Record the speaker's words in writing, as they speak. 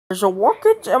There's a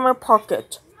wocket in my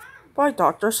pocket by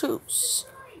Dr. Seuss.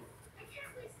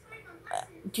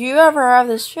 Do you ever have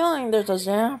this feeling there's a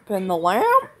zamp in the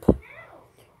lamp?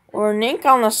 Or an ink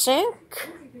on the sink?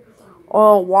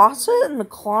 Or a wasset in the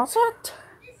closet?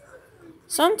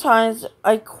 Sometimes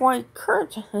I quite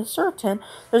certain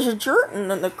there's a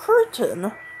curtain in the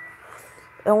curtain.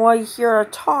 And when I hear a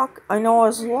talk, I know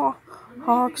it's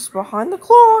locks behind the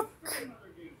clock.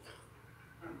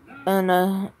 And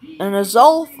a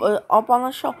elf up on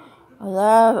the shelf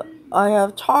that I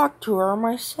have talked to her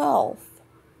myself.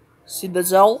 See the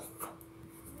elf?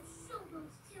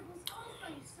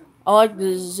 I like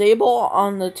the Zabel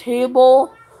on the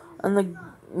table and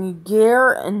the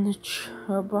gear and the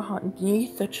chair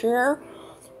beneath the chair,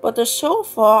 but the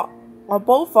sofa, or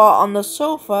bofa on the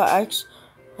sofa, acts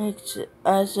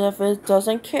as if it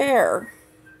doesn't care.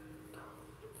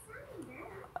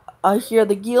 I hear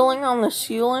the geeling on the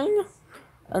ceiling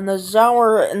and the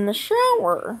zower in the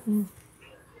shower.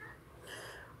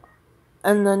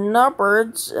 And the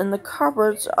nubbirds in the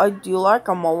cupboards, I do like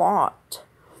 'em a lot.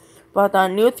 But that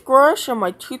toothbrush and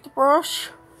my toothbrush,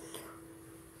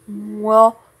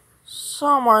 well,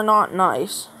 some are not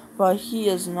nice, but he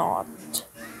is not.